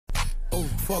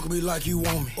fuck me like you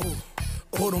want me. Ooh.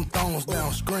 Pull them thongs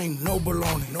down, scream, no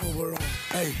baloney. No baloney.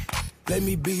 Hey, let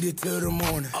me beat it till the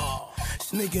morning.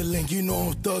 Sneaky link, you know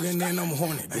I'm thuggin' and I'm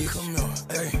horny. Bitch, come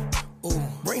here. Hey, ooh,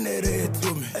 bring that head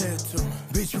to me.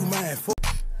 Bitch, you mad?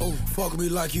 Ooh, fuck me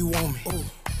like you want me. Ooh.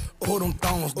 Pull them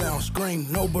thongs down, scream,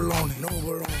 no baloney. No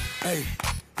baloney. Hey,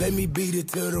 let me beat it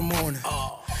till the morning.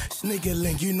 Sneaky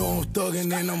link, you know I'm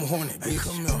thuggin' and I'm horny. Bitch,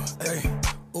 come here. Hey,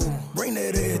 ooh, bring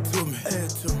that head to me.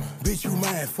 Bitch, you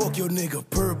mad? Fuck your nigga,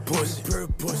 per pussy.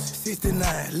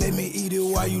 69, let me eat it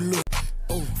while you look.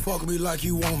 Ooh, fuck me like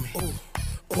you want me. Ooh,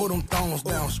 pull them thongs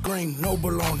down, scream, no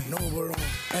baloney. No baloney.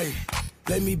 Hey,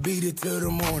 let me beat it till the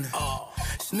morning.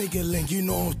 Sneaky link, you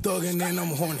know I'm thuggin' and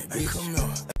I'm horny. Bitch, come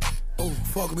here. Ooh,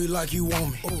 fuck me like you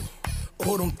want me. Ooh,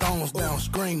 pull them thongs down,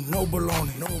 scream, no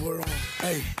baloney. No baloney.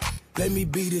 Hey, let me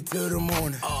beat it till the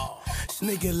morning.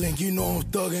 Sneaky link, you know I'm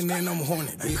thuggin' and I'm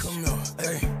horny. Bitch, come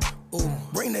here. Hey, ooh,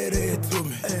 bring that head to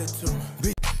me.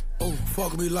 Bitch, ooh,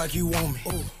 fuck me like you want me.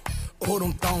 Ooh, pull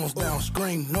them thongs down,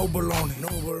 scream, no baloney. No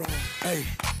baloney. Hey,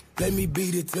 let me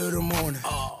beat it till the morning.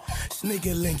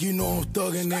 Sneaky link, you know I'm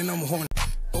thuggin' and I'm horny.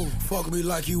 Ooh, fuck me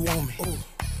like you want me. Ooh,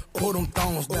 pull them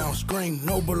thongs down, scream,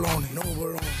 no baloney. No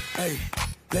baloney. Hey,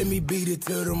 let me beat it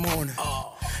till the morning.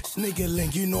 Sneaky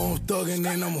link, you know I'm thuggin'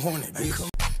 and I'm horny. Bitch,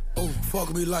 ooh,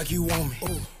 fuck me like you want me.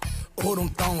 Ooh, pull them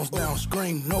thongs down,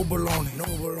 scream, no baloney. No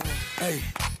baloney. Hey,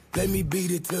 let me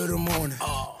beat it till the morning.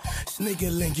 Sneaky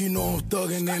link, you know I'm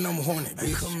thuggin' and I'm horny.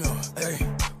 Bitch, come here. Hey,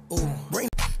 ooh, bring.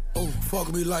 Ooh,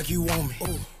 fuck me like you want me.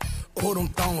 Ooh, pull them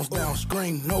thongs down,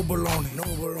 scream, no baloney. No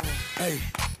baloney. Hey,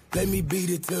 let me beat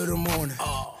it till the morning.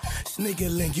 Sneaky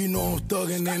link, you know I'm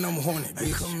thuggin' and I'm horny.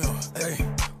 Bitch, come here. Hey,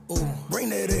 ooh, bring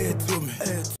that head to me.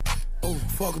 Ooh,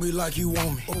 fuck me like you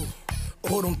want me. Ooh,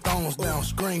 pull them thongs down,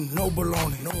 scream, no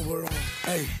baloney. No baloney.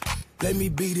 Hey, let me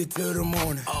beat it till the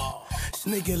morning.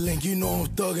 Sneaky link, you know I'm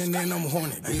thuggin' and I'm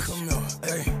horny. Bitch, come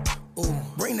here. Hey, ooh,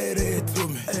 bring that head to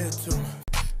me.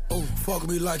 Ooh, fuck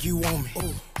me like you want me.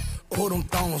 Ooh, pull them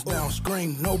thongs down,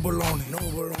 scream, no baloney. No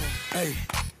baloney. Hey,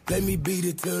 let me beat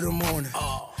it till the morning.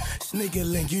 Sneaky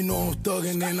link, you know I'm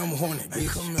thuggin' and I'm horny. Bitch,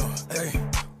 come here. Hey,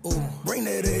 ooh, bring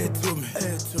that head to me.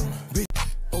 Bitch,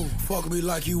 ooh, fuck me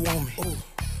like you want me. Ooh,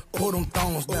 pull them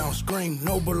thongs down, scream,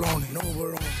 no baloney. No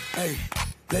baloney. Hey,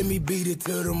 let me beat it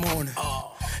till the morning.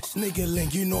 Sneaky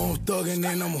link, you know I'm thuggin'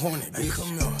 and I'm horny. Bitch,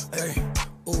 come here. Hey,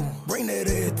 ooh, bring that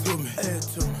head to me.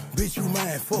 Bitch, you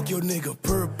mad? Fuck your nigga,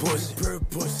 per pussy.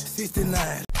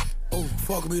 69. Ooh,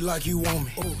 fuck me like you want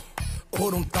me. Ooh,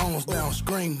 pull them thongs down,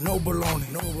 scream, no baloney.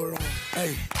 No baloney.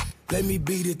 Hey, let me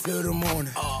beat it till the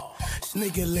morning.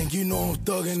 Sneaky link, you know I'm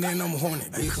thuggin' and I'm horny.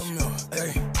 Bitch, come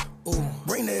here. Hey, ooh,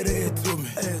 bring that head to me.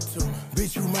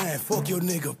 Bitch, you mad? Fuck your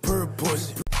nigga, per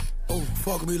pussy. Ooh,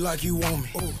 fuck me like you want me.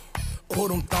 Ooh, pull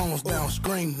them thongs down,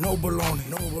 scream, no baloney.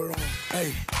 No baloney.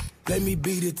 Hey, let me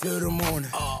beat it till the morning.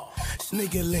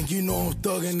 Sneaky link, you know I'm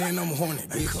thuggin' and I'm horny.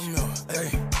 Bitch, come here.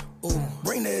 Hey, ooh,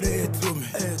 bring that head to me.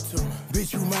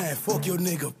 Bitch, you mad? Fuck your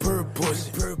nigga, per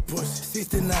pussy.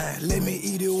 69, let me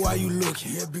eat it while you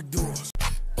lookin'. Yeah, big door.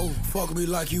 Ooh, fuck me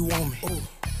like you want me. Ooh,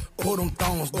 pull them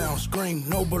thongs down, scream,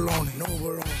 no baloney. No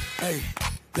baloney. Hey,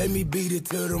 let me beat it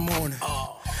till the morning.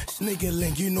 Sneaky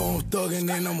link, you know I'm thuggin'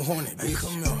 and I'm horny. Bitch,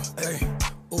 come here. Hey,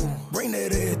 ooh, bring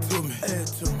that head to me.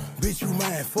 Bitch, you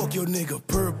mad? Fuck your nigga,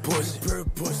 per pussy.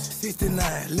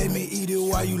 69, let me eat it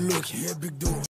while you lookin'. Yeah, big door.